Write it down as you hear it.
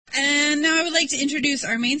And now I would like to introduce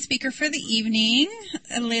our main speaker for the evening,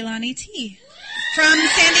 Leilani T. from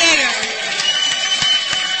San Diego.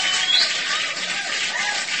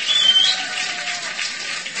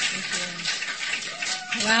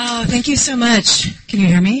 Wow, thank you so much. Can you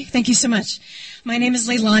hear me? Thank you so much. My name is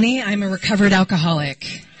Leilani. I'm a recovered alcoholic.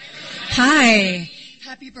 Hi.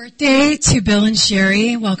 Happy birthday to Bill and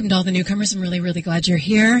Sherry. Welcome to all the newcomers. I'm really, really glad you're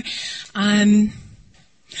here.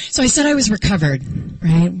 So I said I was recovered,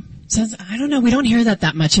 right? So I don't know. We don't hear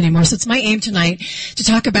that much anymore. So it's my aim tonight to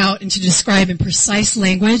talk about and to describe in precise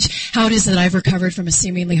language how it is that I've recovered from a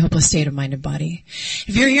seemingly hopeless state of mind and body.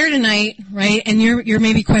 If you're here tonight, right, and you're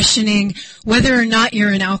maybe questioning whether or not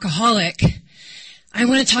you're an alcoholic, I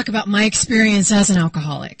want to talk about my experience as an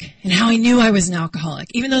alcoholic and how I knew I was an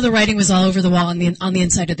alcoholic, even though the writing was all over the wall on the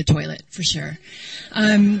inside of the toilet, for sure.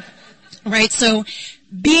 Right, so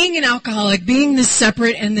being an alcoholic, being this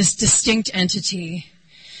separate and this distinct entity,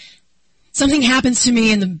 something happens to me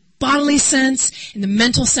in the bodily sense, in the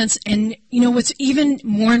mental sense, and you know what's even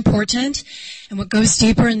more important and what goes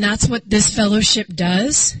deeper, and that's what this fellowship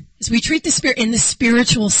does, is we treat the spirit in the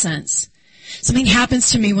spiritual sense. Something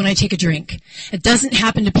happens to me when I take a drink. It doesn't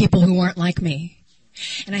happen to people who aren't like me.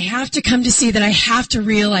 And I have to come to see that I have to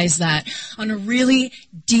realize that on a really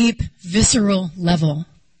deep, visceral level.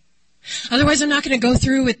 Otherwise, I'm not going to go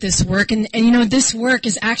through with this work. And you know, this work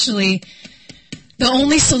is actually the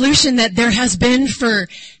only solution that there has been for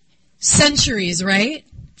centuries, right?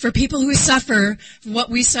 For people who suffer what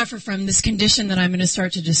we suffer from, this condition that I'm going to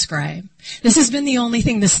start to describe. This has been the only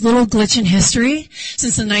thing, this little glitch in history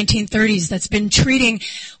since the 1930s that's been treating,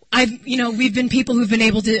 we've been people who've been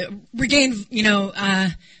able to regain,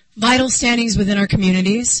 vital standings within our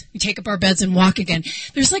communities. We take up our beds and walk again.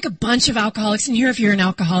 There's like a bunch of alcoholics in here. If you're an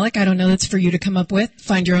alcoholic, I don't know, that's for you to come up with,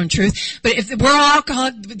 find your own truth. But if we're all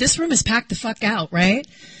alcoholic, this room is packed the fuck out, right?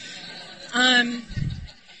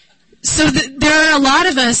 So there are a lot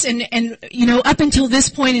of us, and up until this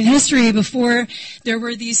point in history, before there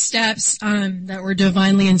were these steps that were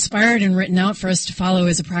divinely inspired and written out for us to follow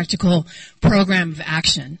as a practical program of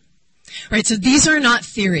action. Right, so these are not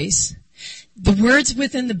theories. The words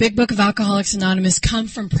within the Big Book of Alcoholics Anonymous come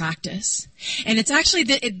from practice. And it's actually,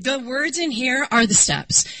 the words in here are the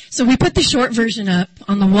steps. So we put the short version up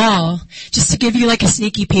on the wall just to give you like a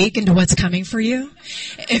sneaky peek into what's coming for you.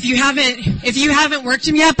 If you haven't worked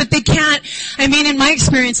them yet, but they can't, in my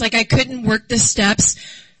experience, I couldn't work the steps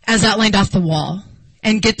as outlined off the wall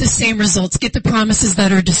and get the same results, get the promises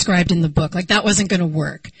that are described in the book. That wasn't going to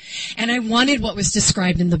work. And I wanted what was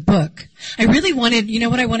described in the book. I really wanted, you know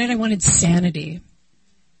what I wanted? I wanted sanity.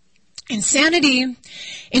 Insanity,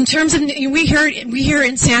 in terms of, we hear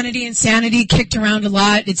insanity kicked around a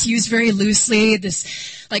lot. It's used very loosely,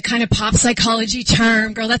 this kind of pop psychology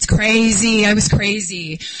term. Girl, that's crazy. I was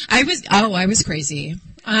crazy. I was crazy.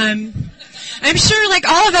 I'm sure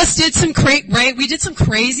all of us did some right? We did some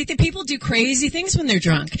crazy things. People do crazy things when they're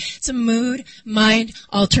drunk. It's a mood, mind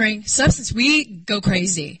altering substance. We go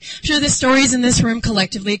crazy. I'm sure the stories in this room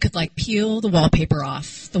collectively could peel the wallpaper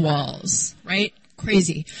off the walls, right?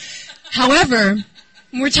 Crazy. However,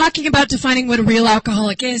 when we're talking about defining what a real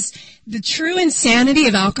alcoholic is, the true insanity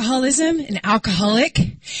of alcoholism, an alcoholic,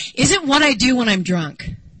 isn't what I do when I'm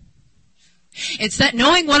drunk. It's that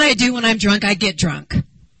knowing what I do when I'm drunk, I get drunk.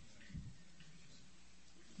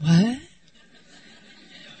 What?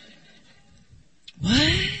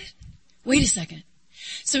 Wait a second.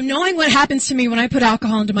 So knowing what happens to me when I put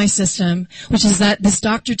alcohol into my system, which is that this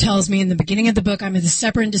doctor tells me in the beginning of the book I'm a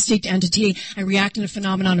separate and distinct entity, I react in a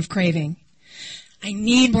phenomenon of craving. I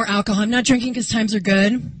need more alcohol. I'm not drinking because times are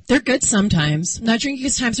good. They're good sometimes. I'm not drinking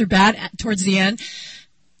because times are bad towards the end.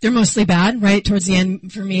 They're mostly bad, right, towards the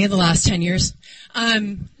end for me, the last 10 years.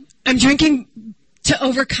 I'm drinking to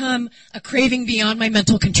overcome a craving beyond my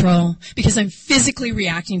mental control because I'm physically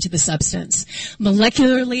reacting to the substance.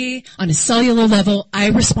 Molecularly, on a cellular level, I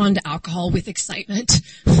respond to alcohol with excitement.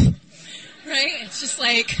 Right? It's just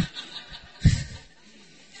right?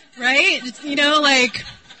 It's,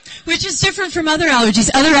 which is different from other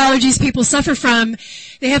allergies. Other allergies people suffer from,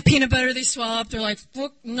 they have peanut butter, they swallow up, they're like,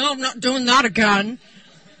 fuck, no, I'm not doing that again.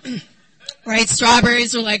 Right,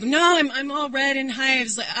 strawberries are no, I'm all red in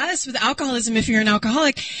hives. Us with alcoholism, if you're an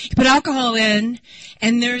alcoholic, you put alcohol in,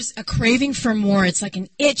 and there's a craving for more. It's like an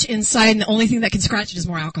itch inside, and the only thing that can scratch it is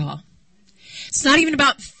more alcohol. It's not even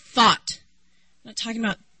about thought. I'm not talking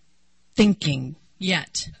about thinking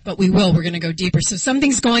yet, but we will. We're going to go deeper. So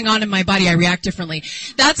something's going on in my body. I react differently.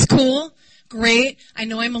 That's cool. Great. I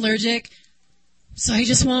know I'm allergic, so I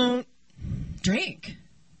just won't drink.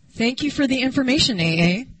 Thank you for the information,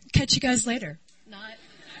 AA. Catch you guys later. Not.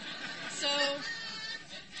 So,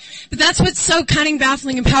 but that's what's so cunning,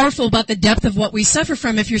 baffling, and powerful about the depth of what we suffer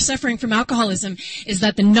from if you're suffering from alcoholism, is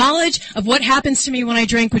that the knowledge of what happens to me when I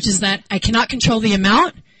drink, which is that I cannot control the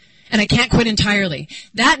amount and I can't quit entirely.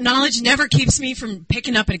 That knowledge never keeps me from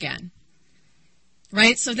picking up again.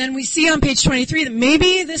 Right? So then we see on page 23 that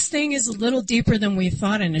maybe this thing is a little deeper than we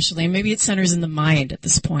thought initially. Maybe it centers in the mind at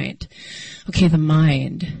this point. Okay, the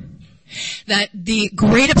mind. That the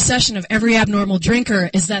great obsession of every abnormal drinker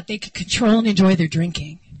is that they can control and enjoy their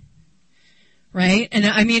drinking. Right? And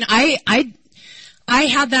I mean, I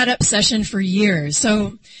had that obsession for years.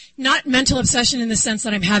 So not mental obsession in the sense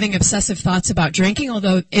that I'm having obsessive thoughts about drinking,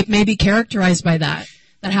 although it may be characterized by that.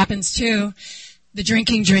 That happens too. The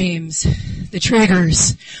drinking dreams, the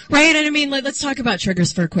triggers, right? And I mean, let's talk about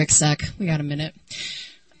triggers for a quick sec. We got a minute.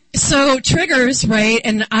 So triggers, right?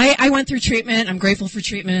 And I went through treatment. I'm grateful for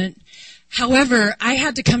treatment. However, I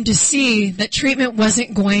had to come to see that treatment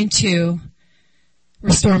wasn't going to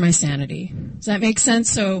restore my sanity. Does that make sense?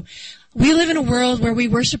 So we live in a world where we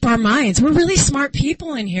worship our minds. We're really smart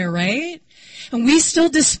people in here, right? And we still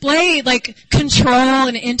display like control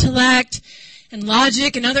and intellect and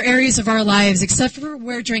logic in other areas of our lives, except for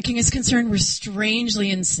where drinking is concerned. We're strangely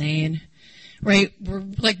insane, right? We're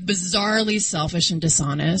like bizarrely selfish and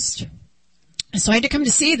dishonest. And so I had to come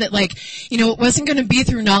to see that, like, you know, it wasn't going to be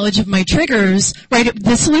through knowledge of my triggers, right?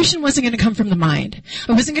 The solution wasn't going to come from the mind.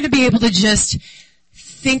 I wasn't going to be able to just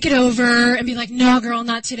think it over and be like, no, girl,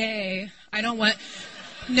 not today. I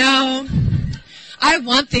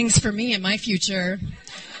want things for me in my future.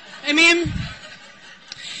 I mean,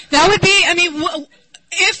 that would be,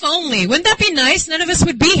 if only. Wouldn't that be nice? None of us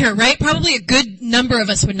would be here, right? Probably a good number of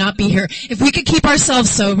us would not be here. If we could keep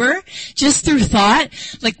ourselves sober, just through thought,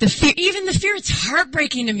 like the fear, even the fear, it's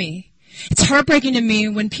heartbreaking to me. It's heartbreaking to me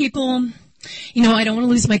when people, you know, I don't want to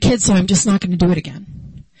lose my kids, so I'm just not going to do it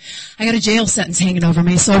again. I got a jail sentence hanging over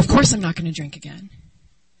me, so of course I'm not going to drink again.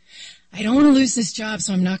 I don't want to lose this job,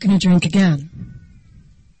 so I'm not going to drink again.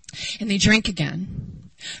 And they drink again.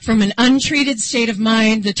 From an untreated state of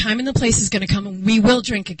mind, the time and the place is going to come and we will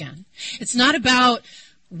drink again. It's not about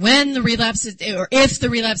when the relapse is, or if the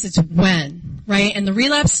relapse, it's when, right? And the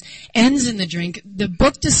relapse ends in the drink. The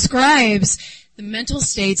book describes the mental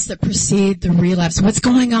states that precede the relapse, what's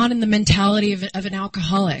going on in the mentality of an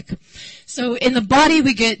alcoholic. So in the body,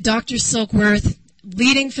 we get Dr. Silkworth,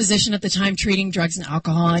 leading physician at the time treating drugs and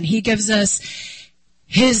alcohol, and he gives us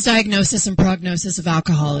his diagnosis and prognosis of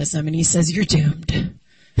alcoholism, and he says, you're doomed.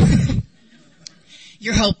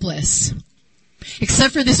 You're hopeless.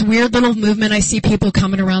 Except for this weird little movement, I see people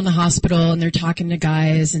coming around the hospital and they're talking to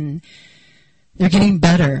guys and they're getting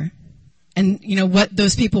better. And you know what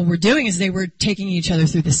those people were doing is they were taking each other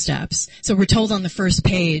through the steps. So we're told on the first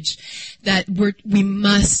page that we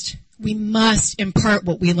must impart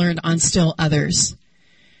what we learned on still others.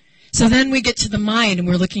 So then we get to the mind and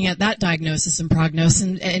we're looking at that diagnosis and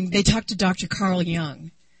prognosis, and they talk to Dr. Carl Jung.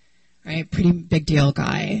 Right, pretty big deal guy.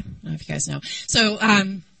 I don't know if you guys know. So,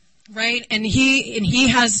 right, and he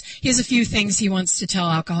has a few things he wants to tell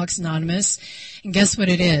Alcoholics Anonymous, and guess what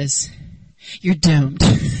it is? You're doomed.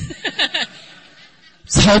 It's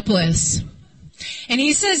hopeless. And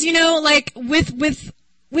he says, you know, like with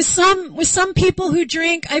some people who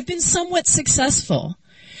drink, I've been somewhat successful.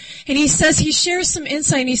 And he says, he shares some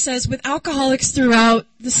insight, and he says, with alcoholics throughout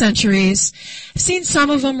the centuries, I've seen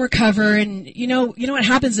some of them recover, and you know what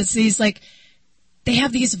happens? It's these, like, they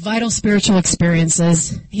have these vital spiritual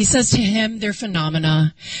experiences. He says to him, they're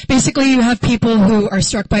phenomena. Basically, you have people who are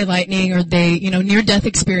struck by lightning, or they, near-death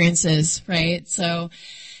experiences, right? So,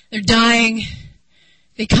 they're dying,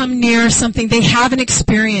 they come near something, they have an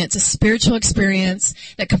experience, a spiritual experience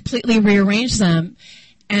that completely rearranges them.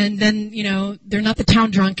 And then, they're not the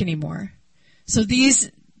town drunk anymore. So these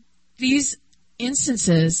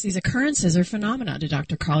instances, these occurrences are phenomena to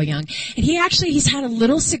Dr. Carl Jung. And he's had a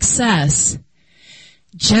little success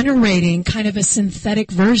generating kind of a synthetic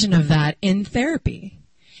version of that in therapy.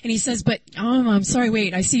 And he says, but, I'm sorry,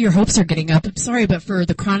 wait, I see your hopes are getting up. I'm sorry, but for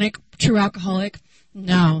the chronic true alcoholic,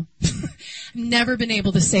 no. I've never been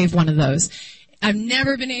able to save one of those. I've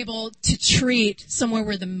never been able to treat somewhere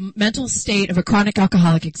where the mental state of a chronic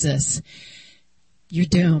alcoholic exists. You're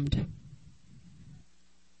doomed.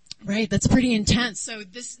 Right? That's pretty intense. So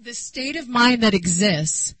this state of mind that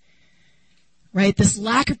exists, right? This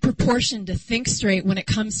lack of proportion to think straight when it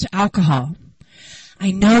comes to alcohol. I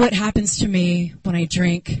know what happens to me when I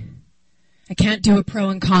drink. I can't do a pro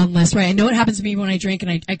and con list, right? I know what happens to me when I drink,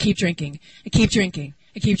 and I keep drinking. I keep drinking.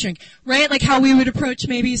 Right? Like how we would approach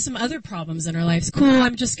maybe some other problems in our lives. Cool,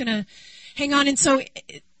 I'm just going to hang on. And so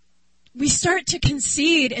we start to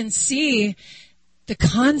concede and see the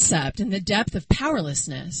concept and the depth of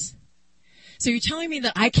powerlessness. So you're telling me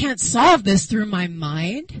that I can't solve this through my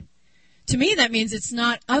mind? To me, that means it's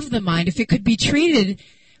not of the mind. If it could be treated,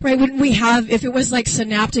 right, wouldn't we have, if it was like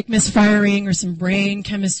synaptic misfiring or some brain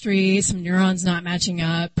chemistry, some neurons not matching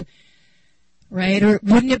up, right? Or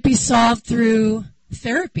wouldn't it be solved through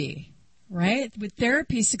therapy, right? Would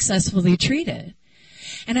therapy successfully treat it?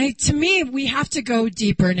 And to me, we have to go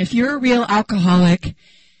deeper. And if you're a real alcoholic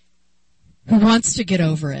who wants to get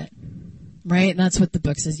over it, right? And that's what the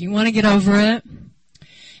book says. You want to get over it?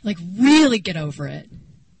 Like really get over it.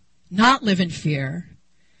 Not live in fear.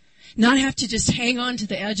 Not have to just hang on to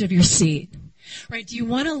the edge of your seat, right? Do you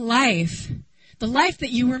want a life, the life that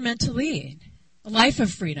you were meant to lead? A life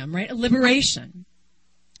of freedom, right? A liberation.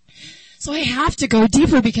 So I have to go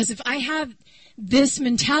deeper, because if I have this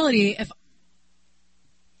mentality,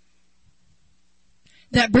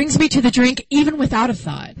 that brings me to the drink even without a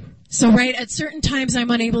thought. So, right, at certain times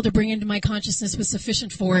I'm unable to bring into my consciousness with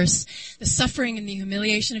sufficient force the suffering and the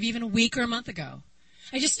humiliation of even a week or a month ago.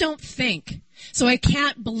 I just don't think. So I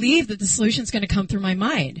can't believe that the solution's going to come through my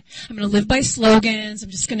mind. I'm going to live by slogans.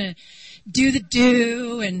 I'm just going to do the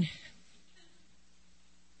do and...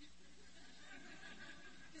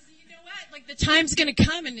 The time's going to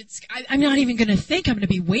come, and I'm not even going to think. I'm going to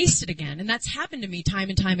be wasted again. And that's happened to me time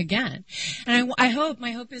and time again. And my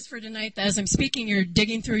hope is for tonight that as I'm speaking, you're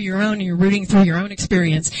digging through your own, and you're rooting through your own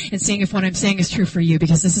experience and seeing if what I'm saying is true for you,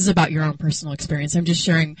 because this is about your own personal experience. I'm just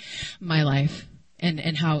sharing my life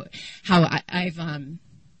and how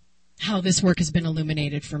this work has been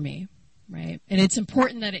illuminated for me, right? And it's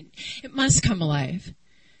important that it must come alive.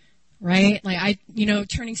 Right? Like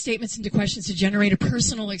turning statements into questions to generate a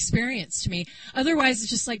personal experience to me. Otherwise, it's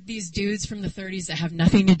just like these dudes from the 30s that have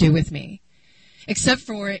nothing to do with me. Except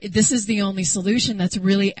for, this is the only solution that's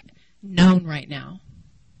really known right now.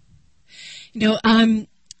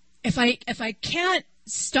 If I can't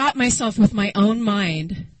stop myself with my own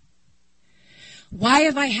mind, why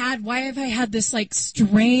have I had this like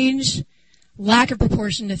strange lack of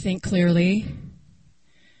proportion to think clearly?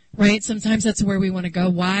 Right? Sometimes that's where we want to go.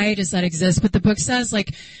 Why does that exist? But the book says,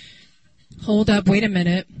 like, hold up, wait a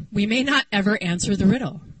minute. We may not ever answer the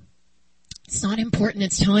riddle. It's not important.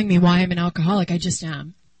 It's telling me why I'm an alcoholic. I just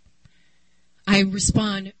am. I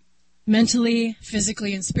respond mentally,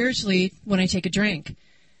 physically, and spiritually when I take a drink.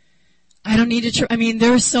 I don't need to,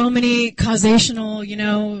 there are so many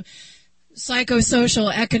causational,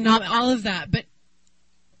 psychosocial, economic, all of that, but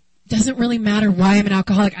doesn't really matter why I'm an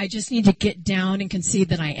alcoholic. I just need to get down and concede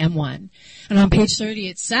that I am one. And on page 30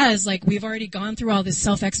 it says, like, we've already gone through all this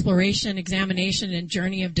self-exploration, examination, and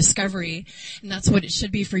journey of discovery, and that's what it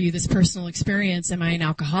should be for you, this personal experience. Am I an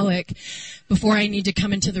alcoholic? Before I need to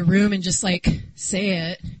come into the room and just like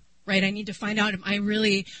say it, right? I need to find out, am I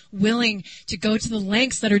really willing to go to the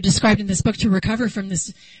lengths that are described in this book to recover from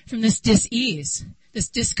this dis-ease, this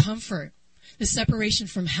discomfort, this separation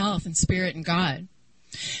from health and spirit and God.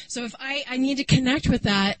 So if I need to connect with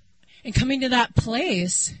that and coming to that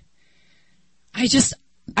place,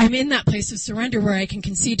 I'm in that place of surrender where I can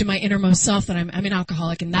concede to my innermost self that I'm an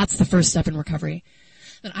alcoholic, and that's the first step in recovery,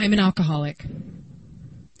 that I'm an alcoholic.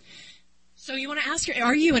 So you want to ask,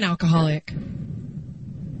 are you an alcoholic?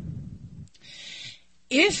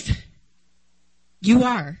 If you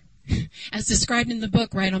are, as described in the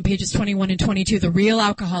book, right on pages 21 and 22, the real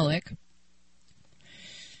alcoholic,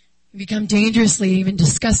 become dangerously, even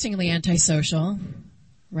disgustingly antisocial,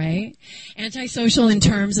 right? Antisocial in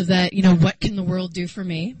terms of that, what can the world do for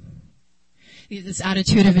me? This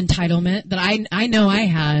attitude of entitlement that I know I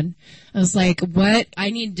had. I was like, what?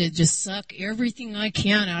 I need to just suck everything I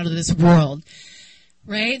can out of this world,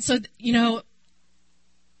 right? So,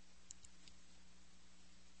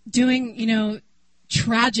 doing,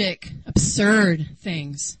 tragic, absurd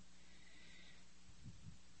things.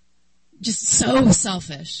 Just so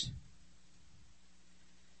selfish.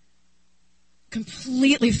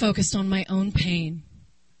 Completely focused on my own pain,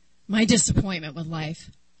 my disappointment with life,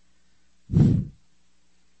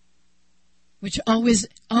 which always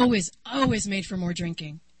made for more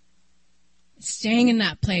drinking. Staying in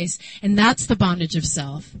that place, and that's the bondage of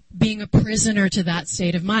self, being a prisoner to that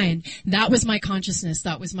state of mind. That was my consciousness,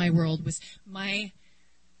 that was my world, was my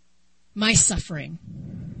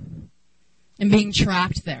suffering, and being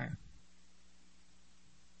trapped there.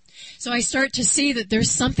 So I start to see that there's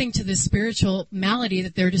something to this spiritual malady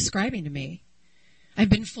that they're describing to me. I've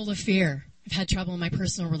been full of fear. I've had trouble in my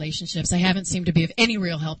personal relationships. I haven't seemed to be of any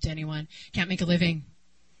real help to anyone. Can't make a living.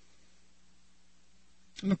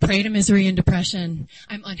 I'm a prey to misery and depression.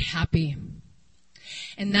 I'm unhappy.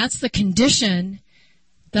 And that's the condition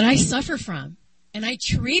that I suffer from. And I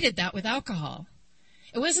treated that with alcohol.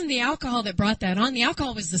 It wasn't the alcohol that brought that on. The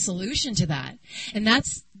alcohol was the solution to that. And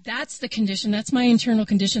that's the condition, that's my internal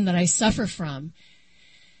condition that I suffer from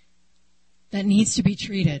that needs to be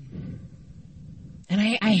treated. And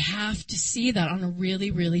I have to see that on a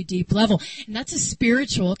really, really deep level. And that's a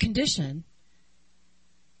spiritual condition.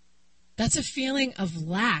 That's a feeling of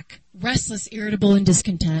lack, restless, irritable, and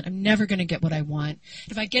discontent. I'm never going to get what I want.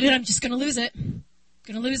 If I get it, I'm just going to lose it. I'm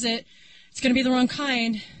going to lose it. It's going to be the wrong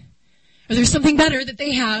kind. Or there's something better that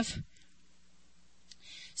they have.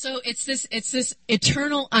 So it's this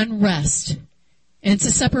eternal unrest. And it's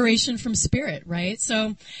a separation from spirit, right?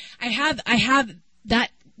 So I have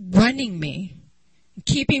that running me,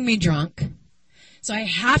 keeping me drunk. So I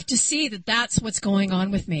have to see that that's what's going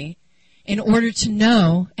on with me in order to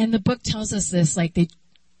know. And the book tells us this, like they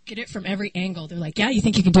get it from every angle. They're like, yeah, you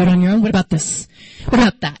think you can do it on your own? What about this? What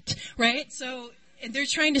about that? Right? So they're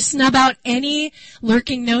trying to snub out any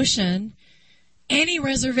lurking notion, any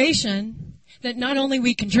reservation that not only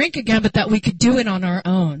we can drink again, but that we could do it on our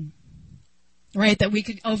own. Right? That we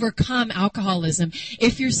could overcome alcoholism.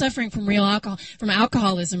 If you're suffering from from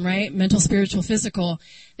alcoholism, right? Mental, spiritual, physical,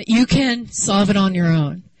 that you can solve it on your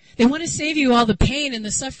own. They want to save you all the pain and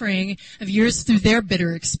the suffering of years through their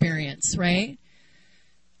bitter experience, right?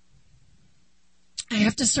 I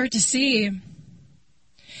have to start to see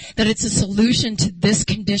that it's a solution to this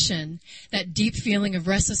condition, that deep feeling of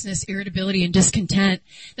restlessness, irritability, and discontent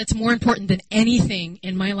that's more important than anything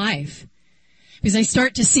in my life. Because I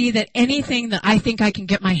start to see that anything that I think I can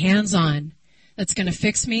get my hands on that's going to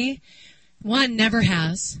fix me, one, never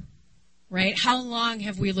has, right? How long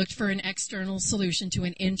have we looked for an external solution to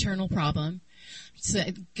an internal problem? So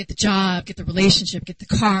get the job, get the relationship, get the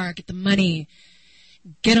car, get the money,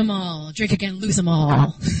 get them all, drink again, lose them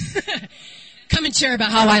all. Come and share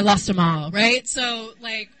about how I lost them all, right? So,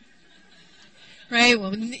 right?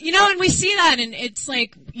 Well, and we see that, and it's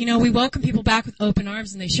like, we welcome people back with open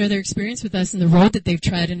arms, and they share their experience with us and the road that they've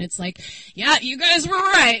tread, and it's like, yeah, you guys were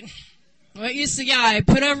right. What you see, I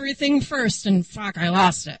put everything first, and fuck, I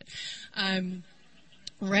lost it.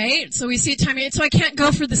 Right? So we see it time. So I can't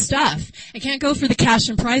go for the stuff. I can't go for the cash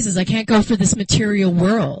and prizes. I can't go for this material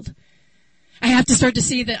world. I have to start to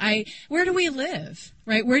see that where do we live?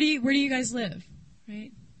 Right? Where do you guys live?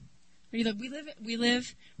 Right? Where do you live? We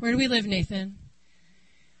live, where do we live, Nathan?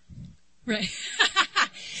 Right.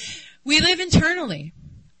 We live internally.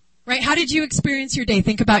 Right? How did you experience your day?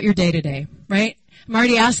 Think about your day today. Right? I'm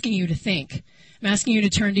already asking you to think. I'm asking you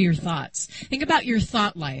to turn to your thoughts. Think about your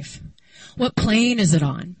thought life. What plane is it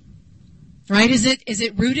on? Right? Is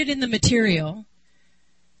it rooted in the material?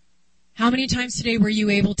 How many times today were you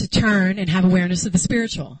able to turn and have awareness of the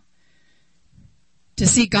spiritual? To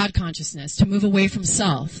seek God consciousness, to move away from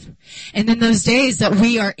self. And then those days that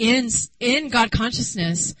we are in God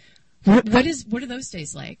consciousness, what are those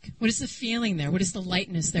days like? What is the feeling there? What is the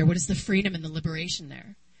lightness there? What is the freedom and the liberation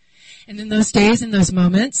there? And then those days and those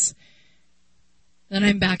moments, then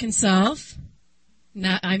I'm back in self.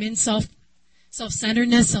 Now I'm in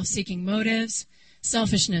self-centeredness, self-seeking motives,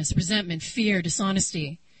 selfishness, resentment, fear,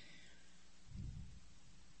 dishonesty.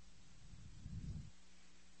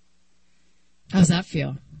 How's that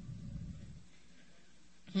feel?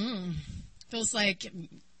 Feels like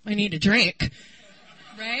I need a drink,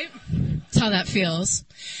 right? That's how that feels,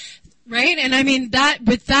 right? And I mean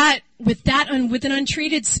with an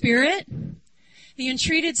untreated spirit, the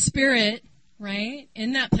untreated spirit, right,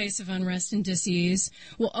 in that place of unrest and dis-ease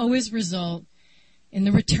will always result in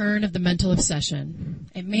the return of the mental obsession.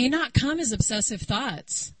 It may not come as obsessive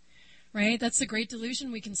thoughts, right? That's the great delusion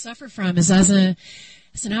we can suffer from, is as an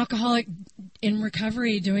alcoholic in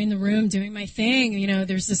recovery, doing the room, doing my thing,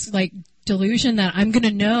 there's this like delusion that I'm going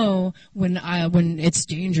to know when it's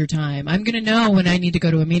danger time. I'm going to know when I need to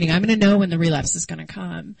go to a meeting. I'm going to know when the relapse is going to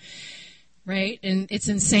come, right? And it's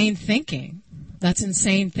insane thinking. That's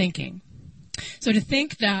insane thinking. So to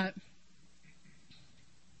think that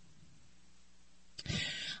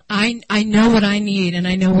I know what I need and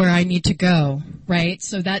I know where I need to go, right?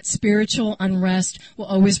 So that spiritual unrest will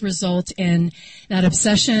always result in that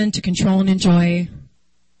obsession to control and enjoy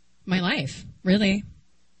my life, really.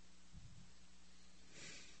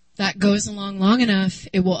 That goes along long enough,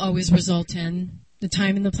 it will always result in the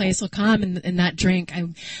time and the place will come and that drink. I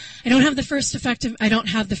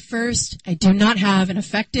do not have an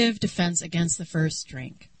effective defense against the first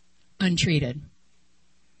drink, untreated.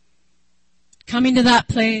 Coming to that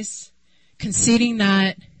place, conceding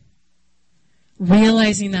that,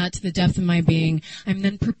 realizing that to the depth of my being, I'm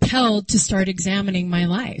then propelled to start examining my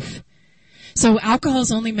life. So alcohol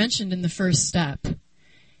is only mentioned in the first step.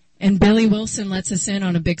 And Billy Wilson lets us in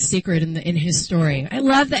on a big secret in his story. I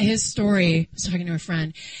love that his story, I was talking to a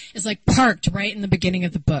friend, is like parked right in the beginning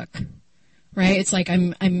of the book. Right? It's like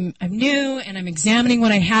I'm new and I'm examining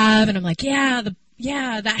what I have and I'm like, yeah,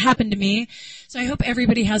 that happened to me. So I hope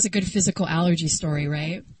everybody has a good physical allergy story,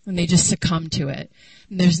 right? When they just succumb to it.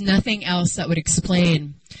 And there's nothing else that would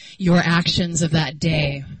explain your actions of that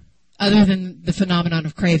day other than the phenomenon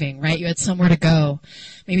of craving, right? You had somewhere to go,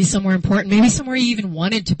 maybe somewhere important, maybe somewhere you even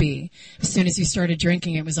wanted to be. As soon as you started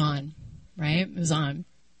drinking, it was on, right? It was on.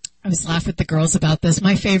 I was laughing with the girls about this.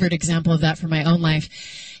 My favorite example of that for my own life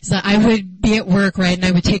is that I would be at work, right, and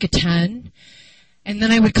I would take a 10, and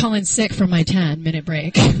then I would call in sick for my 10-minute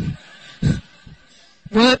break.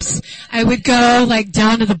 Whoops. I would go, like,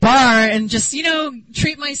 down to the bar and just,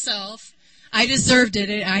 treat myself. I deserved it.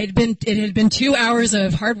 It had been 2 hours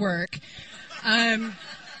of hard work.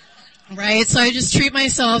 Right? So I just treat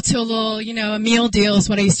myself to a little, a meal deal is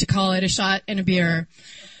what I used to call it, a shot and a beer.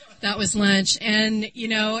 That was lunch. And,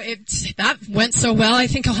 that went so well, I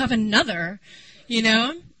think I'll have another,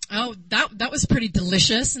 Oh, that was pretty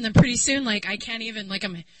delicious. And then pretty soon, like, I can't even, like,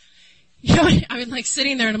 I'm like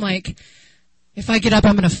sitting there and I'm like, if I get up,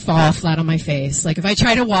 I'm going to fall flat on my face. Like, if I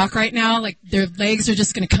try to walk right now, like, their legs are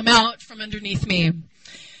just going to come out from underneath me.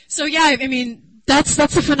 So, yeah, I mean, that's the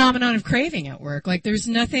phenomenon of craving at work. Like, there's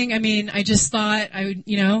nothing, I just thought I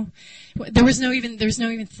would, there's no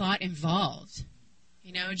even thought involved.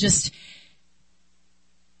 Just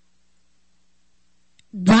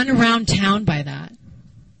run around town by that.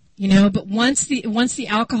 But once the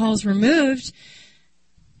alcohol is removed,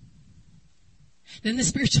 then the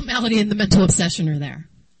spiritual malady and the mental obsession are there.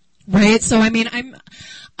 Right? So,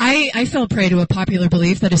 I fell prey to a popular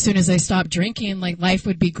belief that as soon as I stopped drinking, like, life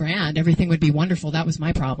would be grand. Everything would be wonderful. That was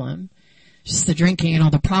my problem. Just the drinking and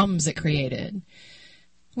all the problems it created.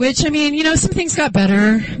 Which, some things got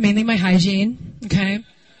better, mainly my hygiene. Okay?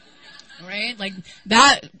 Right? Like,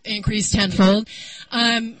 that increased tenfold.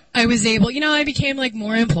 I was able, I became, like,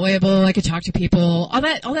 more employable. I could talk to people.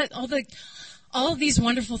 All of these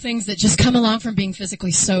wonderful things that just come along from being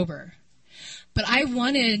physically sober. But I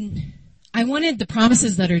wanted the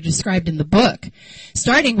promises that are described in the book,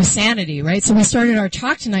 starting with sanity, right? So we started our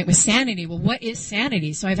talk tonight with sanity. Well, what is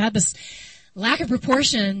sanity? So I've had this lack of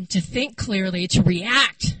proportion to think clearly, to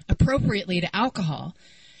react appropriately to alcohol.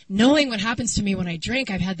 Knowing what happens to me when I drink,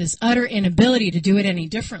 I've had this utter inability to do it any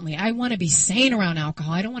differently. I want to be sane around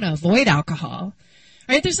alcohol. I don't want to avoid alcohol.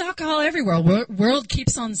 Right? There's alcohol everywhere. World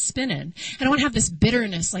keeps on spinning. I don't want to have this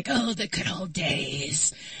bitterness like, oh, the good old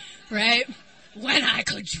days. Right? When I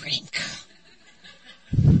could drink.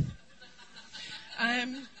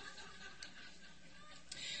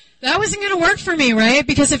 That wasn't going to work for me, right?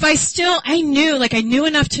 Because if I knew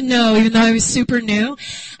enough to know, even though I was super new,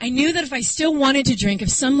 I knew that if I still wanted to drink, if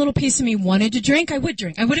some little piece of me wanted to drink, I would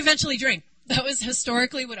drink. I would eventually drink. That was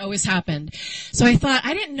historically what always happened. So I thought,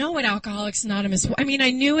 I didn't know what Alcoholics Anonymous was.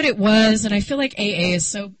 I knew what it was, and I feel like AA is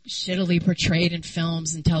so shittily portrayed in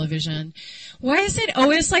films and television. Why is it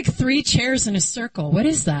always like 3 chairs in a circle? What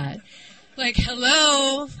is that? Like,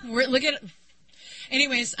 hello?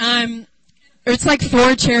 Anyways, it's like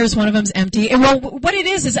 4 chairs, one of them's empty. And well, what it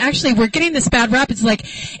is actually, we're getting this bad rap. It's like,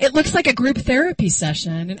 it looks like a group therapy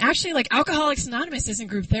session. And actually, like, Alcoholics Anonymous isn't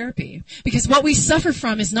group therapy. Because what we suffer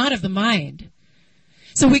from is not of the mind.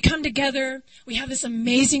 So we come together, we have this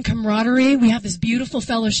amazing camaraderie, we have this beautiful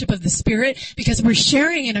fellowship of the Spirit, because we're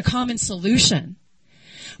sharing in a common solution.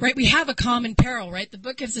 Right? We have a common peril, right? The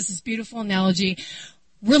book gives us this beautiful analogy.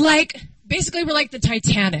 We're like the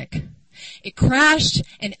Titanic. It crashed,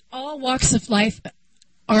 and all walks of life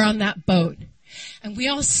are on that boat. And we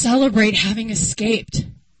all celebrate having escaped.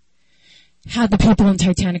 Had the people in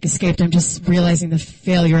Titanic escaped? I'm just realizing the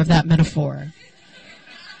failure of that metaphor.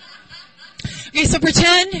 Okay, so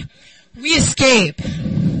pretend we escape.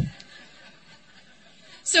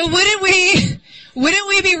 So wouldn't we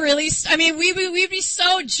be really, we'd be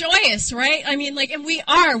so joyous, right? And we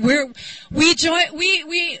are.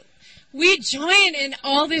 We join in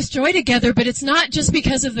all this joy together, but it's not just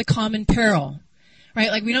because of the common peril, right?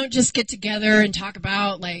 Like, we don't just get together and talk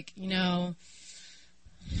about, but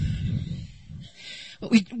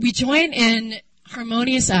we join in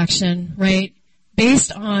harmonious action, right?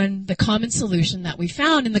 Based on the common solution that we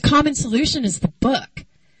found, and the common solution is the book.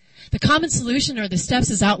 The common solution are the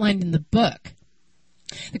steps as outlined in the book.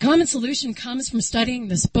 The common solution comes from studying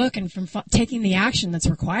this book and from taking the action that's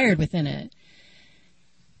required within it.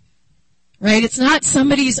 Right? It's not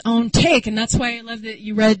somebody's own take, and that's why I love that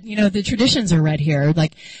you read, the traditions are read here,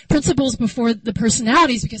 like principles before the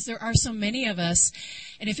personalities, because there are so many of us,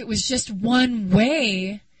 and if it was just one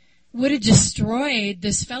way, would have destroyed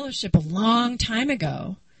this fellowship a long time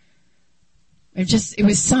ago. It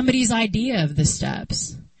was somebody's idea of the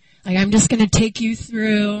steps. Like, I'm just going to take you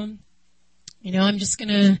through, I'm just going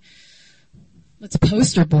to, let's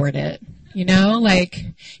poster board it, you know what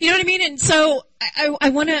I mean? And so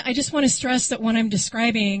I just want to stress that what I'm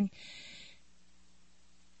describing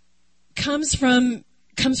comes from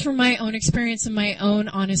my own experience and my own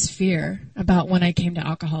honest fear about when I came to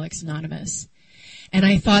Alcoholics Anonymous. And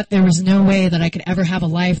I thought there was no way that I could ever have a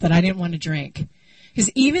life that I didn't want to drink. Because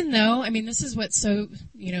even though, this is what's so,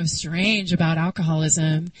 strange about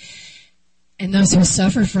alcoholism and those who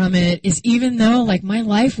suffer from it, is even though, my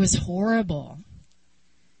life was horrible.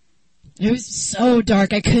 It was so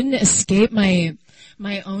dark. I couldn't escape my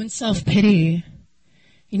own self-pity.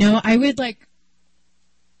 I would,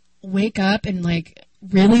 wake up and,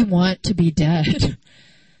 really want to be dead.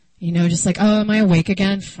 Just oh, am I awake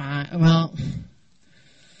again? Fine. Well,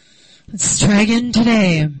 let's try again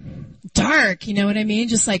today. Dark, you know what I mean?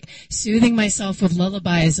 Just soothing myself with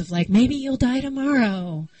lullabies of maybe you'll die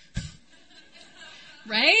tomorrow.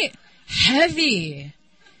 Right? Heavy,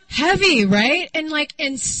 right?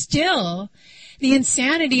 And still, the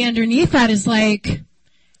insanity underneath that is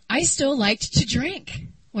I still liked to drink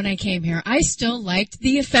when I came here. I still liked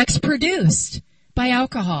the effects produced by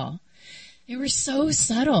alcohol. They were so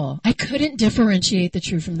subtle. I couldn't differentiate the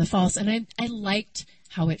true from the false, and I liked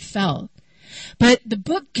how it felt. But the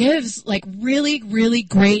book gives really, really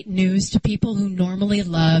great news to people who normally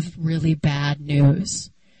love really bad news,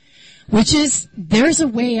 which is there's a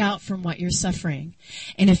way out from what you're suffering.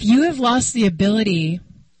 And if you have lost the ability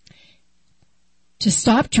to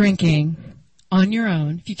stop drinking on your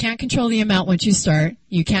own, if you can't control the amount once you start,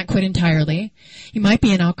 you can't quit entirely, you might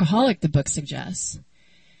be an alcoholic, the book suggests.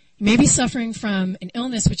 You may be suffering from an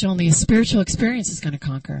illness which only a spiritual experience is going to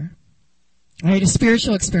conquer. Right, a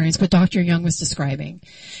spiritual experience, what Dr. Young was describing.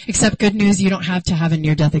 Except good news, you don't have to have a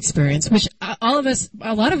near-death experience, which a lot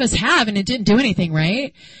of us have, and it didn't do anything,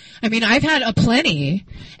 right? I've had a plenty,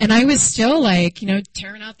 and I was still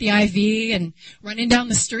tearing out the IV and running down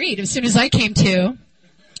the street as soon as I came to,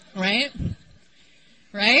 right?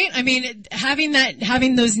 Right?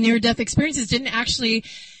 Having those near-death experiences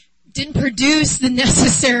didn't produce the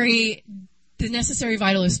necessary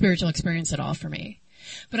vital of spiritual experience at all for me.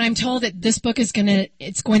 But I'm told that this book is going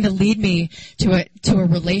to lead me to a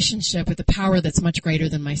relationship with a power that's much greater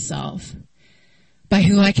than myself, by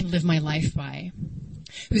who I can live my life by,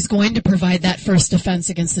 who's going to provide that first defense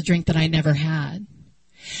against the drink that I never had.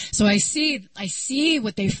 So I see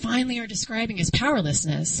what they finally are describing as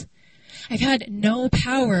powerlessness. I've had no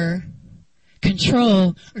power,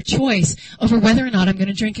 control, or choice over whether or not I'm going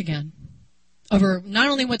to drink again. Over not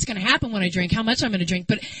only what's going to happen when I drink, how much I'm going to drink,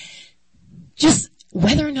 but just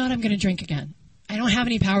whether or not I'm going to drink again. I don't have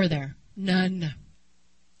any power there. None.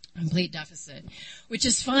 Complete deficit. Which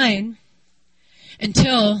is fine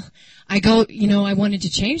until I wanted to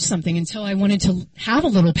change something, until I wanted to have a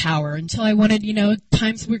little power, until I wanted,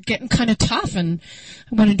 times were getting kind of tough and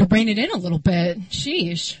I wanted to rein it in a little bit.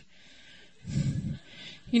 Sheesh.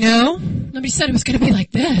 Nobody said it was going to be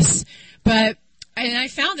like this. But I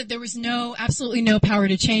found that there was absolutely no power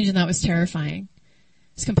to change, and that was terrifying.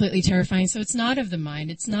 It's completely terrifying. So it's not of the mind.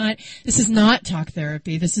 This is not talk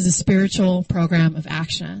therapy. This is a spiritual program of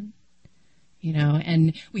action.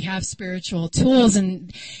 And we have spiritual tools,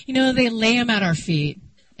 and, they lay them at our feet.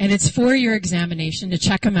 And it's for your examination, to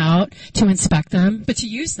check them out, to inspect them, but to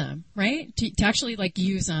use them, right? To actually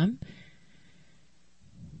use them.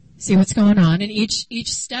 See what's going on. And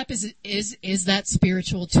each step is that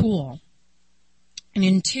spiritual tool. And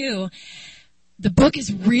in 2, the book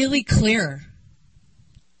is really clear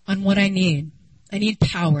on what I need. I need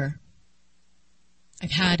power.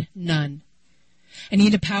 I've had none. I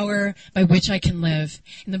need a power by which I can live.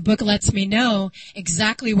 And the book lets me know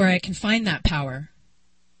exactly where I can find that power.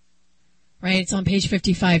 Right? It's on page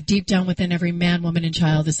 55. Deep down within every man, woman, and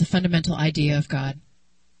child is the fundamental idea of God.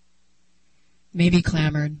 May be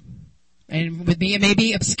clamored. And with me, it may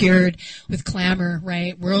be obscured with clamor,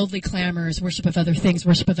 right? Worldly clamors, worship of other things,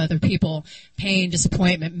 worship of other people, pain,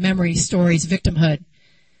 disappointment, memory, stories, victimhood.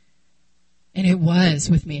 And it was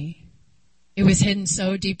with me. It was hidden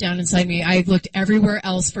so deep down inside me. I looked everywhere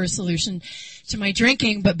else for a solution to my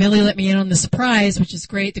drinking, but Billy let me in on the surprise, which is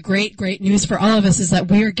great. The great, great news for all of us is that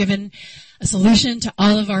we are given a solution to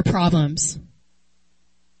all of our problems.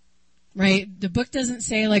 Right? The book doesn't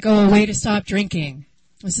say a way to stop drinking.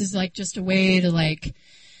 This is just a way to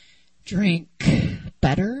drink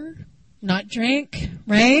better, not drink,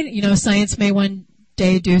 right? Science may one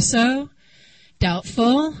day do so.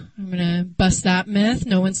 Doubtful. I'm going to bust that myth.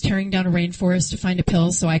 No one's tearing down a rainforest to find a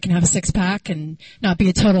pill so I can have a six-pack and not be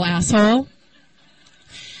a total asshole.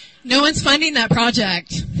 No one's funding that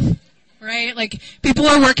project. Right? Like, people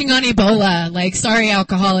are working on Ebola. Like, sorry,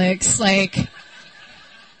 alcoholics. Like,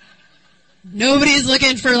 nobody's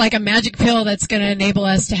looking for like a magic pill that's going to enable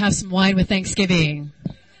us to have some wine with Thanksgiving.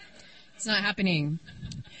 It's not happening.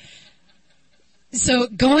 So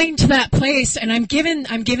going to that place, and I'm given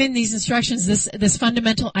these instructions, this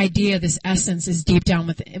fundamental idea, this essence is deep down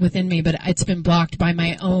within me, but it's been blocked by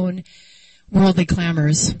my own worldly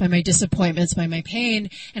clamors, by my disappointments, by my pain,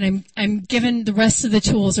 and I'm given the rest of the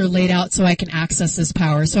tools are laid out so I can access this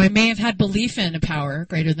power. So I may have had belief in a power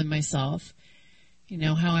greater than myself,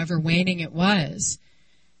 however waning it was.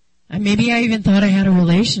 And maybe I even thought I had a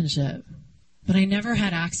relationship, but I never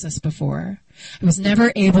had access before. I was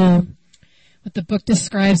never able, what the book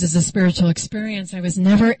describes as a spiritual experience, I was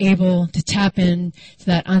never able to tap into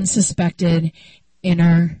that unsuspected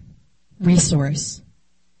inner resource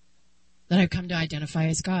that I've come to identify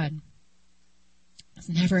as God. I was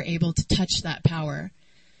never able to touch that power,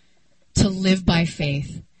 to live by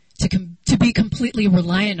faith, to be completely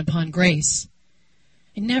reliant upon grace.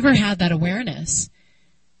 I never had that awareness.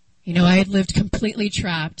 I had lived completely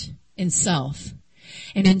trapped in self.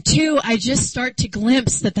 And in 2, I just start to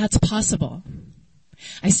glimpse that that's possible.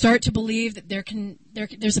 I start to believe that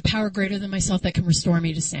there's a power greater than myself that can restore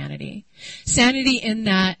me to sanity. Sanity in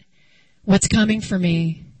that what's coming for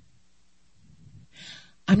me,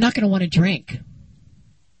 I'm not going to want to drink.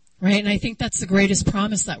 Right? And I think that's the greatest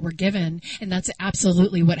promise that we're given. And that's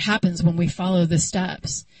absolutely what happens when we follow the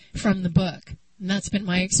steps from the book. And that's been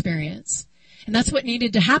my experience. And that's what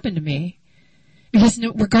needed to happen to me. Because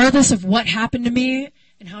regardless of what happened to me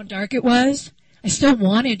and how dark it was, I still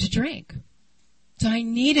wanted to drink. So I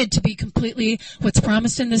needed to be completely, what's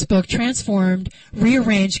promised in this book, transformed,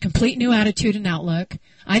 rearranged, complete new attitude and outlook.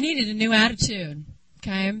 I needed a new attitude.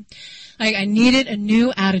 Okay? Like, I needed a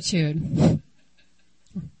new attitude.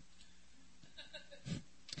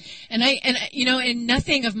 And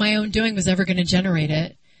nothing of my own doing was ever going to generate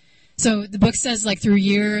it. So the book says, like, through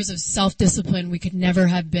years of self-discipline, we could never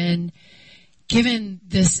have been given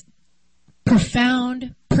this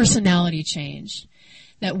profound personality change,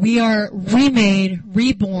 that we are remade,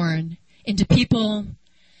 reborn into people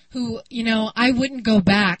who, I wouldn't go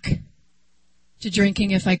back to drinking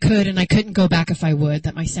if I could, and I couldn't go back if I would,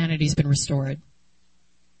 that my sanity's been restored.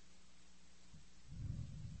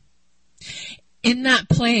 In that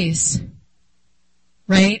place,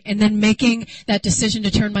 right? And then making that decision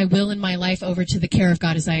to turn my will and my life over to the care of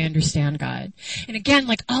God as I understand God. And again,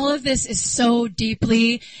 like, all of this is so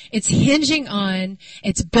deeply, it's hinging on,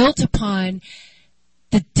 it's built upon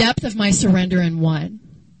the depth of my surrender in one.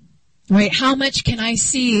 Right? How much can I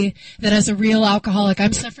see that as a real alcoholic,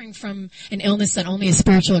 I'm suffering from an illness that only a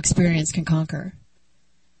spiritual experience can conquer?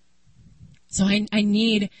 So I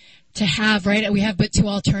need to have, right, we have but 2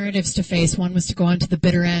 alternatives to face. One was to go on to the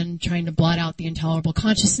bitter end, trying to blot out the intolerable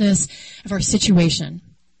consciousness of our situation.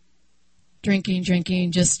 Drinking,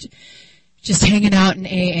 just hanging out in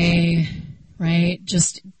AA, right?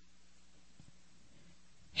 Just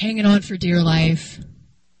hanging on for dear life.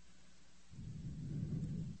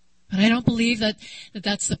 But I don't believe that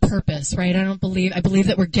that's the purpose, right? I believe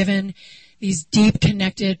that we're given these deep,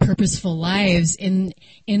 connected, purposeful lives in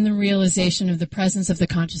the realization of the presence of the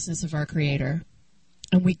consciousness of our Creator.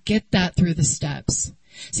 And we get that through the steps.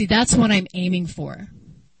 See, that's what I'm aiming for.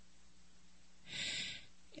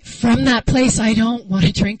 From that place, I don't want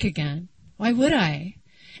to drink again. Why would I?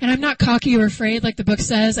 And I'm not cocky or afraid, like the book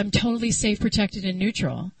says. I'm totally safe, protected, and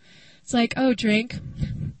neutral. It's like, oh, drink.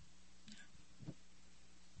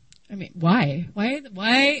 I mean, why?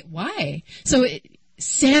 Why? So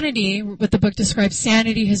sanity, what the book describes,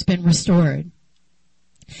 sanity has been restored.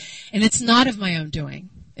 And it's not of my own doing.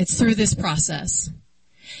 It's through this process.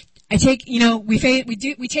 I take,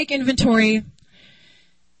 we take inventory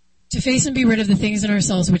to face and be rid of the things in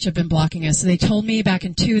ourselves which have been blocking us. So they told me back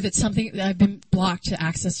in 2 that I've been blocked to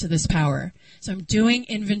access to this power. So I'm doing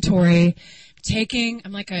inventory,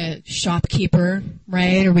 I'm like a shopkeeper,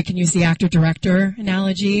 right? Or we can use the actor-director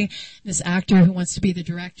analogy. This actor who wants to be the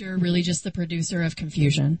director, really just the producer of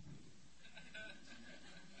confusion.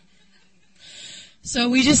 So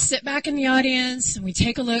we just sit back in the audience and we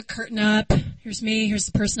take a look, curtain up. Here's me, here's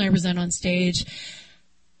the person I present on stage.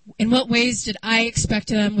 In what ways did I expect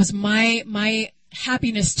them? Was my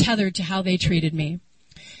happiness tethered to how they treated me?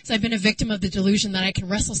 So I've been a victim of the delusion that I can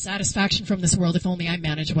wrestle satisfaction from this world if only I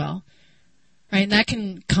manage well. Right? And that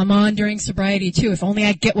can come on during sobriety too. If only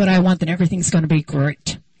I get what I want, then everything's going to be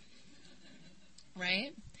great.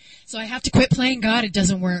 Right? So I have to quit playing God. It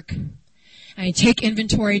doesn't work. I take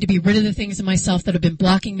inventory to be rid of the things in myself that have been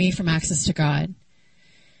blocking me from access to God.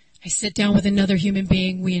 I sit down with another human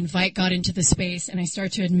being. We invite God into the space, and I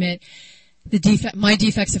start to admit my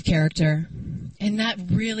defects of character. In that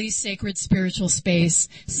really sacred spiritual space,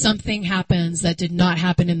 something happens that did not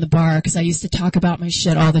happen in the bar, because I used to talk about my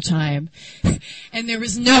shit all the time. And there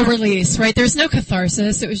was no release, right? There was no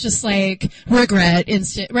catharsis. It was just like regret,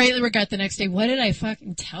 regret the next day. What did I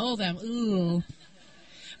fucking tell them? Ooh.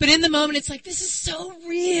 But in the moment, it's like, this is so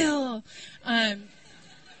real.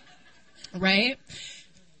 Right?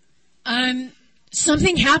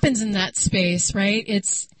 Something happens in that space, right?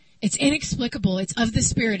 It's inexplicable. It's of the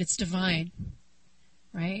Spirit. It's divine.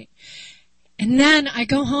 Right? And then I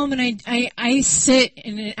go home and I sit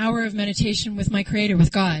in an hour of meditation with my Creator,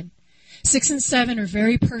 with God. 6 and 7 are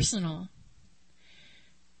very personal.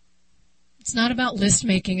 It's not about list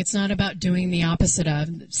making. It's not about doing the opposite of.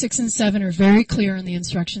 6 and 7 are very clear on the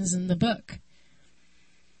instructions in the book.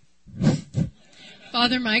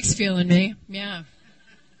 Father Mike's feeling me. Yeah.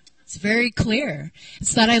 It's very clear.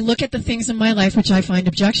 It's that I look at the things in my life which I find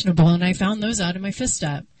objectionable, and I found those out in my fifth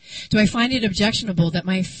step. Do I find it objectionable that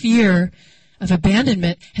my fear of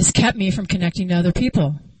abandonment has kept me from connecting to other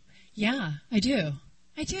people? Yeah, I do.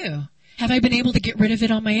 I do. Have I been able to get rid of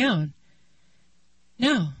it on my own?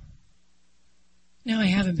 No. No, I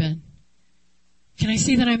haven't been. Can I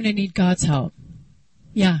see that I'm going to need God's help?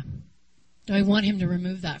 Yeah. Do I want Him to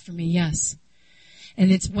remove that from me? Yes.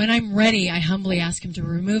 And it's when I'm ready, I humbly ask Him to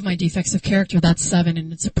remove my defects of character. That's 7,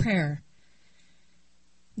 and it's a prayer.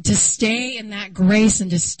 To stay in that grace and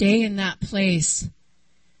to stay in that place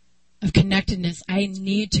of connectedness, I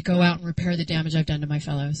need to go out and repair the damage I've done to my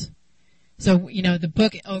fellows. So, the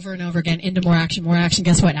book over and over again, into more action, more action.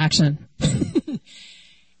 Guess what? Action.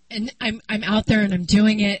 And I'm out there and I'm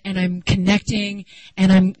doing it and I'm connecting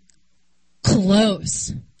and I'm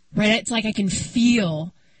close, right? It's like I can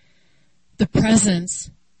feel the presence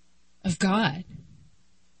of God.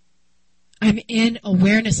 I'm in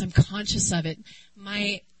awareness. I'm conscious of it.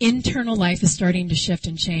 My internal life is starting to shift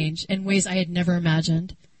and change in ways I had never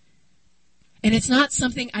imagined. And it's not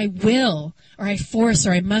something I will, or I force,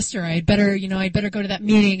 or I must, or I'd better go to that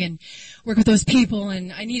meeting and work with those people,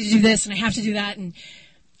 and I need to do this, and I have to do that, and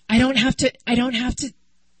I don't have to,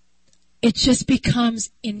 it just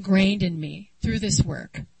becomes ingrained in me through this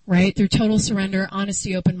work, right? Through total surrender,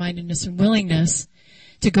 honesty, open-mindedness, and willingness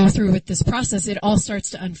to go through with this process. It all starts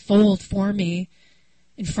to unfold for me,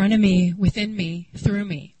 in front of me, within me, through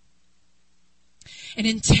me. And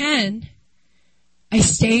in 10, I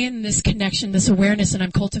stay in this connection, this awareness, and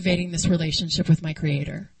I'm cultivating this relationship with my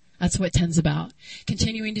Creator. That's what 10's about.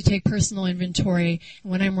 Continuing to take personal inventory.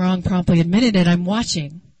 And when I'm wrong, promptly admitted it. I'm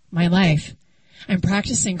watching my life. I'm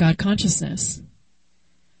practicing God consciousness.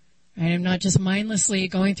 Right? I'm not just mindlessly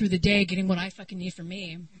going through the day getting what I fucking need from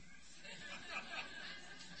me.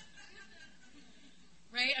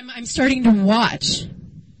 Right? I'm starting to watch.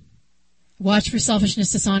 Watch for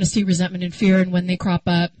selfishness, dishonesty, resentment, and fear. And when they crop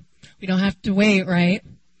up, we don't have to wait, right?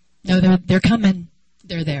 No, they're coming.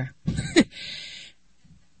 They're there.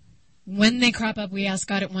 When they crop up, we ask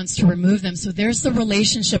God at once to remove them. So there's the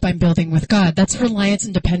relationship I'm building with God. That's reliance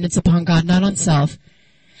and dependence upon God, not on self.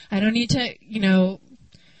 I don't need to,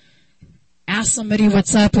 ask somebody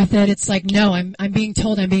what's up with it. It's like, no, I'm being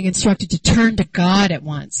told, I'm being instructed to turn to God at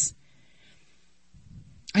once.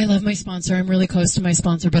 I love my sponsor. I'm really close to my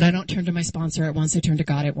sponsor, but I don't turn to my sponsor at once. I turn to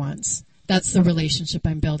God at once. That's the relationship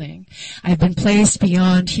I'm building. I've been placed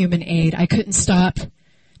beyond human aid. I couldn't stop.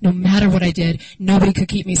 No matter what I did, nobody could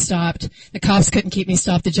keep me stopped. The cops couldn't keep me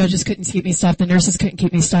stopped. The judges couldn't keep me stopped. The nurses couldn't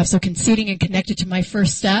keep me stopped. So conceding and connected to my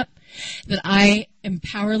first step, that I am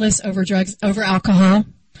powerless over drugs, over alcohol.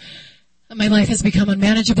 My life has become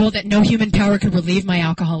unmanageable, that no human power could relieve my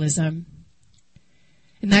alcoholism.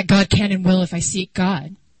 And that God can and will if I seek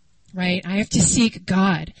God. Right? I have to seek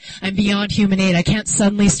God. I'm beyond human aid. I can't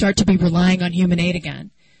suddenly start to be relying on human aid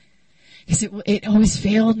again. Because it always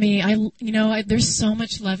failed me. There's so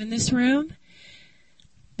much love in this room,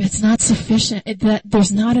 but it's not sufficient.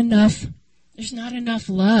 There's not enough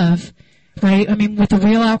love, right? I mean, with a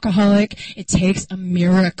real alcoholic, it takes a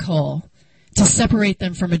miracle to separate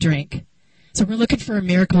them from a drink. So we're looking for a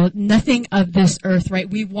miracle. Nothing of this earth, right?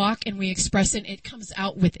 We walk and we express it. It comes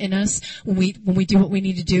out within us. When we do what we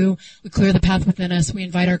need to do, we clear the path within us. We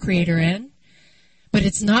invite our Creator in. But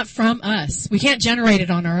it's not from us. We can't generate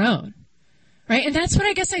it on our own. Right? And that's what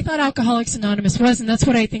I guess I thought Alcoholics Anonymous was, and that's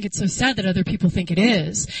what I think it's so sad that other people think it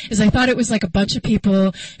is I thought it was like a bunch of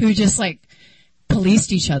people who just like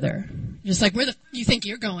policed each other. Just like, where the you think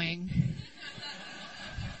you're going?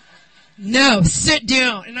 no, sit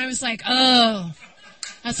down. And I was like, oh,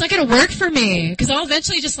 that's not going to work for me because I'll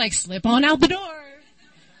eventually just like slip on out the door.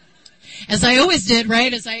 As I always did,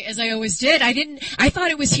 right? As I always did. I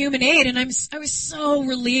thought it was human aid and I was so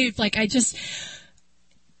relieved. Like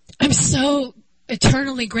I'm so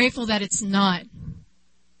eternally grateful that it's not.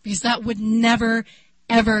 Because that would never,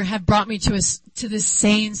 ever have brought me to this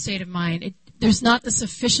sane state of mind. There's not the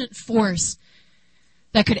sufficient force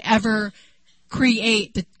that could ever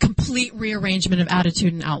create the complete rearrangement of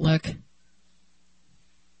attitude and outlook.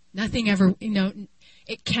 Nothing ever,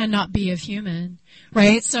 it cannot be of human,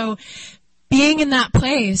 right? So being in that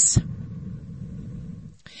place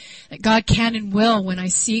that God can and will when I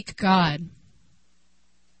seek God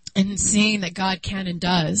and seeing that God can and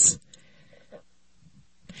does,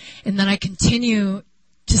 and then I continue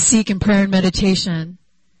to seek in prayer and meditation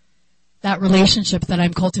that relationship that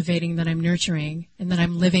I'm cultivating, that I'm nurturing, and that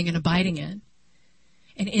I'm living and abiding in.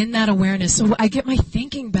 And in that awareness, so I get my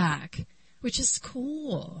thinking back, which is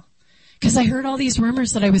cool. Because I heard all these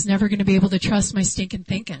rumors that I was never going to be able to trust my stinking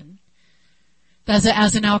thinking.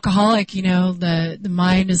 As an alcoholic, the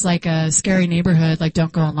mind is like a scary neighborhood, like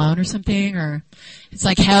don't go alone or something, or it's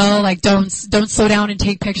like hell, like don't slow down and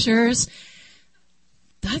take pictures.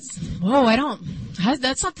 That's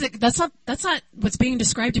not what's being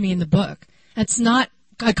described to me in the book. That's not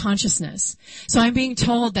God consciousness. So I'm being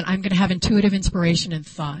told that I'm going to have intuitive inspiration and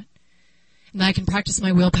thought. And that I can practice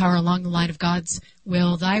my willpower along the line of God's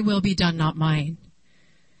will. Thy will be done, not mine.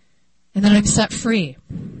 And then I'm set free.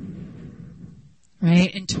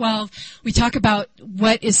 Right? In 12, we talk about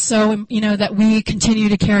what is so, that we continue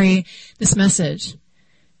to carry this message.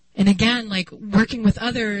 And again, like working with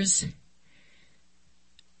others,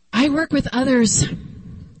 I work with others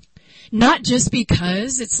not just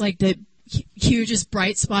because it's like the hugest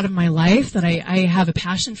bright spot of my life that I have a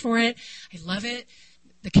passion for it. I love it.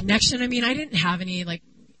 The connection, I didn't have any like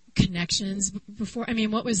connections before. I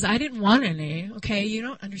didn't want any. Okay, you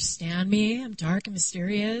don't understand me. I'm dark and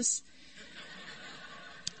mysterious.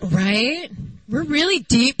 Right? We're really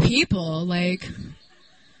deep people, like.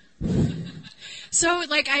 So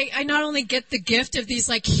like I not only get the gift of these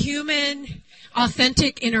like human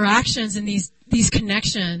authentic interactions and these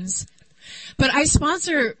connections, but I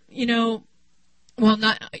sponsor, it's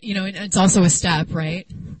also a step, right?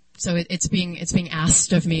 So it's being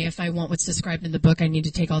asked of me if I want what's described in the book, I need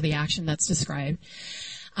to take all the action that's described.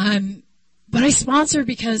 But I sponsor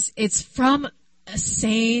because it's from a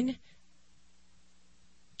sane,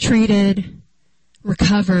 treated,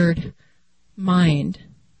 recovered mind.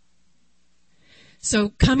 So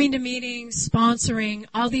coming to meetings, sponsoring,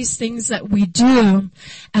 all these things that we do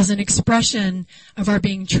as an expression of our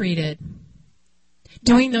being treated.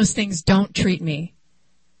 Doing those things don't treat me.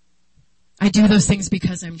 I do those things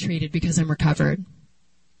because I'm treated, because I'm recovered.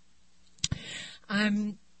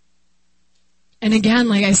 And again,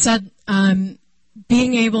 like I said,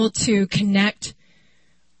 being able to connect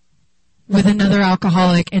with another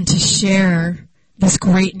alcoholic and to share this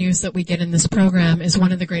great news that we get in this program is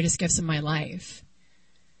one of the greatest gifts in my life.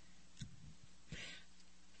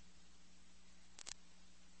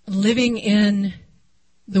 Living in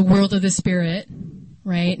the world of the spirit,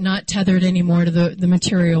 right? Not tethered anymore to the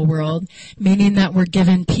material world, meaning that we're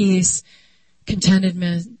given peace,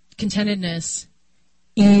 contentedness,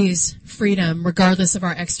 ease, freedom, regardless of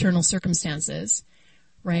our external circumstances,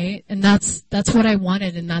 right? And that's what I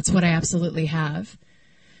wanted, and that's what I absolutely have.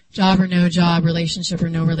 Job or no job, relationship or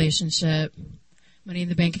no relationship, money in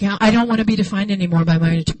the bank account. I don't want to be defined anymore by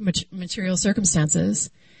my material circumstances,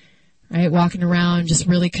 right? Walking around just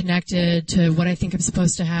really connected to what I think I'm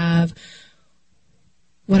supposed to have,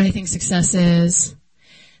 what I think success is,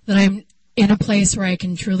 that I'm in a place where I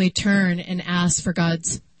can truly turn and ask for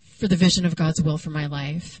the vision of God's will for my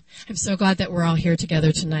life. I'm so glad that we're all here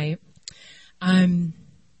together tonight. And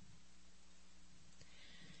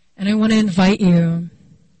I want to invite you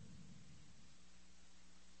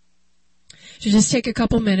to just take a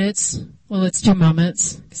couple minutes. Well, let's do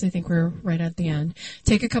moments because I think we're right at the end.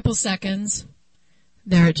 Take a couple seconds.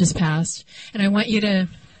 There, it just passed. And I want you to,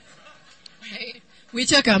 right? We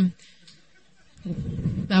took them.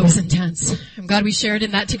 That was intense. I'm glad we shared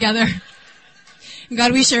in that together. I'm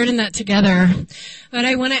glad we shared in that together. But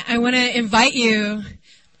I want to invite you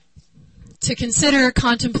to consider,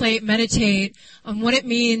 contemplate, meditate on what it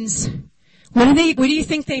means. What do you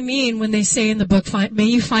think they mean when they say in the book, may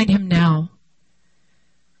you find him now?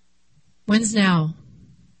 When's now?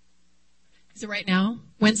 Is it right now?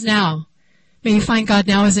 When's now? May you find God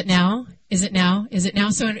now? Is it now? Is it now? Is it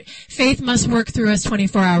now? So faith must work through us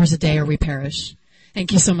 24 hours a day or we perish.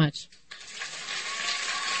 Thank you so much.